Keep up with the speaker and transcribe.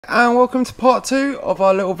And welcome to part 2 of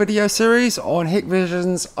our little video series on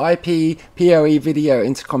Hikvision's IP PoE Video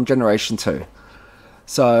Intercom Generation 2.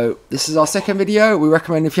 So this is our second video. We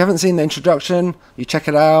recommend, if you haven't seen the introduction, you check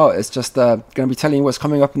it out. It's just going to be telling you what's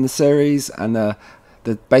coming up in the series and the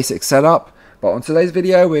basic setup. But on today's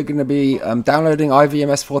video we're going to be downloading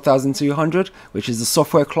IVMS 4200, which is the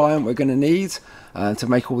software client we're going to need to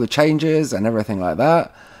make all the changes and everything like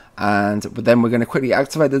that. But then we're going to quickly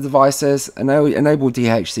activate the devices and enable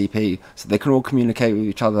DHCP so they can all communicate with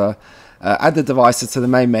each other, add the devices to the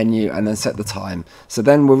main menu and then set the time. So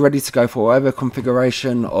then we're ready to go for whatever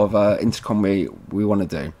configuration of intercom we want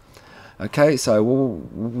to do. Okay, so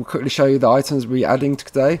we'll quickly show you the items we're adding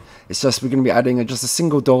today. It's just we're going to be adding just a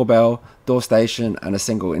single doorbell, door station and a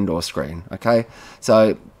single indoor screen. Okay,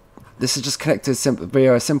 so this is just connected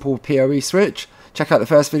via a simple PoE switch. Check out the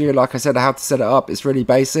first video, like I said, how to set it up. It's really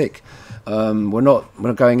basic. We're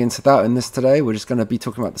not going into that in this today. We're just going to be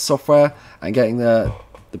talking about the software and getting the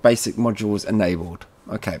basic modules enabled.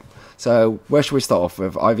 Okay, so where should we start off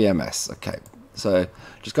with? IVMS. Okay, so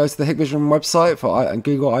just go to the Hikvision website and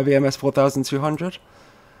Google IVMS 4200.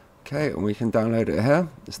 Okay, and we can download it here.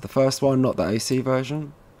 It's the first one, not the AC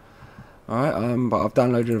version. Alright, but I've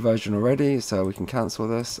downloaded a version already, so we can cancel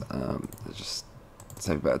this. Just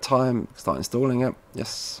save a bit of time, start installing it.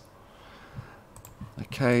 Yes.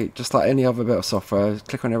 Okay, just like any other bit of software,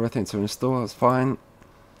 click on everything to install, that's fine.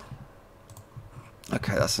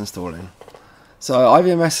 Okay, that's installing. So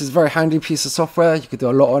IVMS is a very handy piece of software. You can do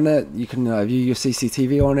a lot on it. You can view your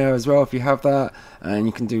CCTV on there as well if you have that, and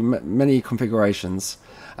you can do many configurations.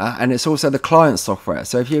 And it's also the client software.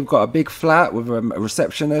 So if you've got a big flat with a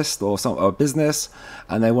receptionist or a business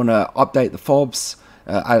and they want to update the fobs,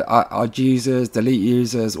 add users, delete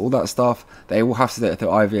users, all that stuff, they will have to do it through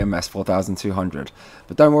IVMS 4200.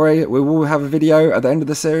 But don't worry, we will have a video at the end of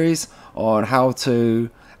the series on how to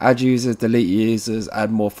add users, delete users, add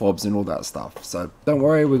more fobs and all that stuff. So don't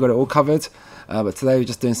worry, we've got it all covered. But today we're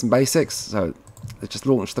just doing some basics. So let's just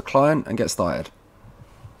launch the client and get started.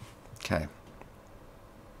 Okay.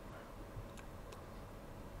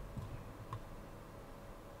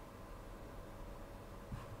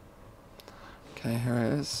 Okay, here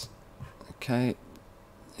it is. Okay,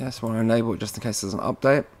 yes, we want to enable it just in case there's an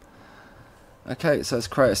update. Okay, so let's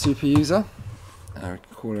create a super user. And we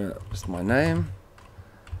can call it just my name.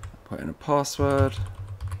 Put in a password.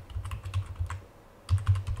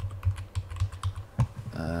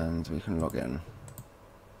 And we can log in.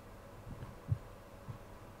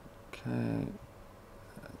 Okay,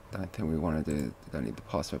 I don't think we want to don't need the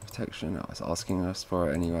password protection. It's asking us for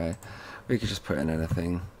it anyway. We could just put in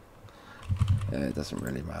anything. Yeah, it doesn't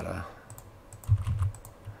really matter.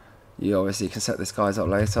 You obviously can set this guys up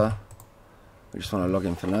later. We just want to log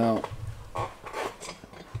in for now.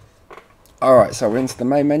 Alright, so we're into the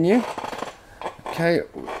main menu. Okay,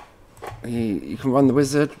 you can run the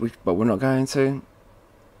wizard, but we're not going to.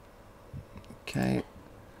 Okay,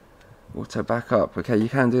 auto backup. Okay, you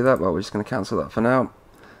can do that, but we're just going to cancel that for now.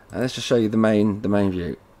 And let's just show you the main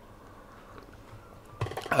view.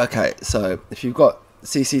 Okay, so if you've got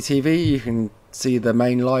CCTV, you can see the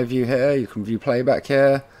main live view here. You can view playback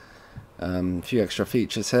here. A few extra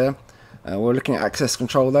features here. We're looking at access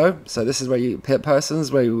control though. So this is where you hit persons.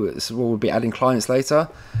 This is where we'll be adding clients later.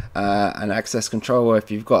 And access control. If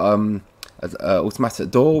you've got an automatic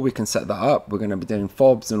door, we can set that up. We're going to be doing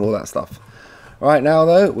fobs and all that stuff. Right now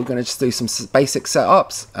though, we're going to just do some basic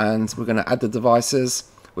setups, and we're going to add the devices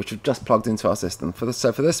which we've just plugged into our system.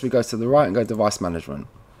 So for this, we go to the right and go device management.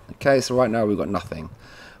 Okay, so right now we've got nothing,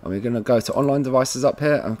 and we're going to go to online devices up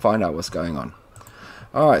here and find out what's going on.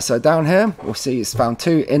 Alright, so down here we'll see it's found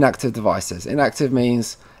 2 inactive devices. Inactive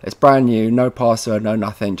means it's brand new, no password, no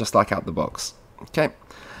nothing, just like out the box. Okay,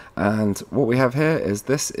 and what we have here is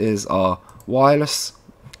this is our wireless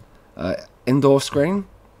indoor screen,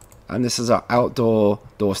 and this is our outdoor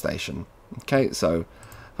door station. Okay, so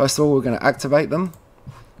first of all we're going to activate them,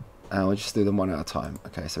 and we'll just do them one at a time.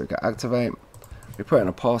 Okay, so we go activate. We put in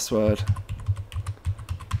a password.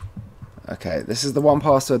 Okay, this is the one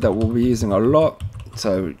password that we'll be using a lot.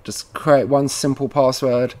 So just create one simple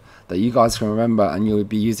password that you guys can remember, and you'll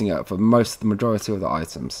be using it for the majority of the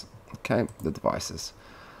items. Okay, the devices.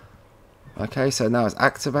 Okay, so now it's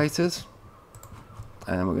activated,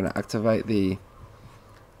 and we're going to activate the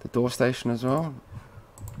door station as well.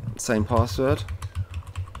 Same password.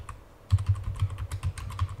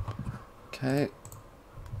 Okay.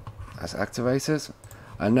 That's activated,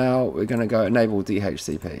 and now we're going to go enable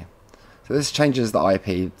DHCP. So this changes the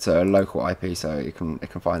IP to a local IP, so it can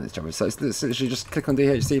find its job. So it's literally just click on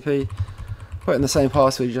DHCP, put in the same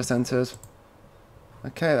password you just entered.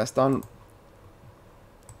 Okay, that's done.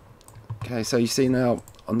 Okay, so you see now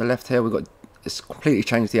on the left here, it's completely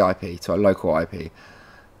changed the IP to a local IP.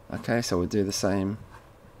 Okay, so we'll do the same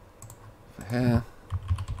for here.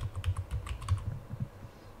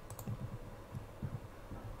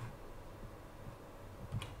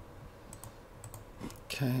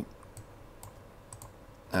 Okay,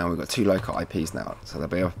 and we've got two local IPs now, so they'll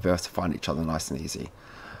be able to find each other nice and easy.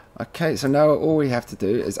 Okay, so now all we have to do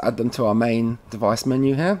is add them to our main device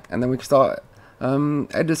menu here, and then we can start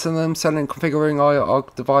editing them, setting, configuring our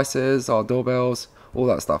devices, our doorbells, all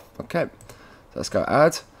that stuff. Okay, so let's go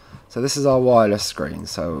add. So this is our wireless screen,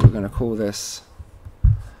 so we're going to call this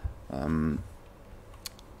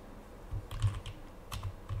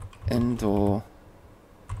indoor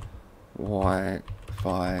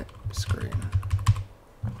Wi-Fi screen.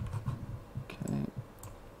 Okay.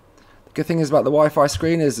 The good thing is about the Wi-Fi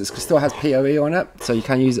screen is it still has PoE on it, so you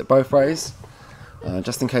can use it both ways,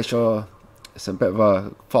 just in case it's a bit of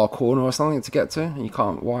a far corner or something to get to and you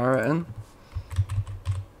can't wire it in.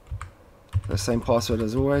 The same password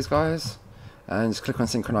as always, guys, and just click on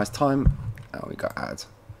synchronize time, and we go add.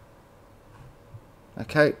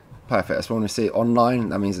 Okay, perfect. That's when we see online,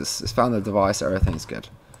 that means it's found the device, everything's good.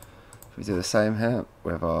 If we do the same here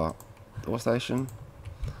with our door station,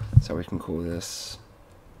 so we can call this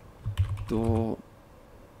door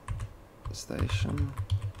station.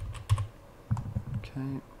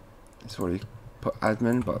 Okay, it's already put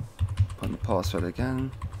admin, but put in the password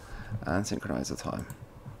again and synchronize the time.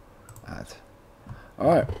 Add.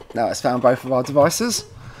 Alright, now it's found both of our devices.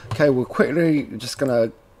 Okay, we're quickly just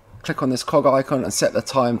gonna click on this cog icon and set the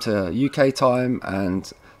time to UK time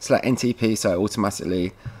and select NTP, so it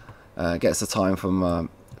automatically gets the time from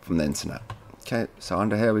the internet. Okay, so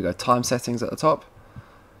under here we go time settings at the top.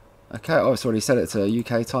 Okay, oh, it's already set it to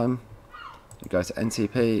UK time. We go to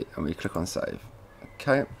NTP and we click on save.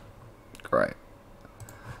 Okay, great.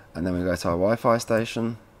 And then we go to our Wi-Fi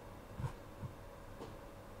station.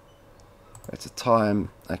 Go to time.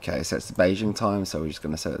 Okay, so it's the Beijing time, so we're just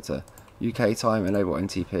going to set it to UK time, enable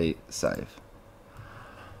NTP, save.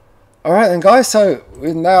 Alright then, guys, so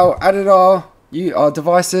we've now added our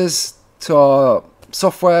devices to our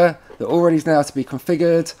software. They're already now to be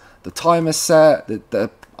configured. The timer's set, the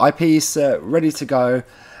IP is set, ready to go.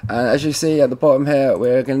 And as you see at the bottom here,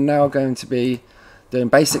 we're now going to be doing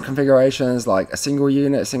basic configurations like a single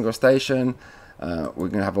unit, a single station. We're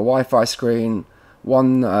going to have a Wi-Fi screen,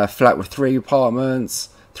 one flat with 3 apartments,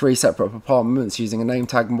 3 separate apartments using a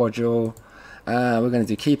Nametag module. We're going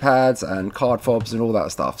to do keypads and card fobs and all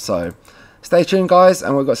that stuff. So stay tuned, guys,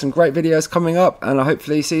 and we've got some great videos coming up, and I'll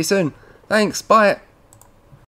hopefully see you soon. Thanks, bye.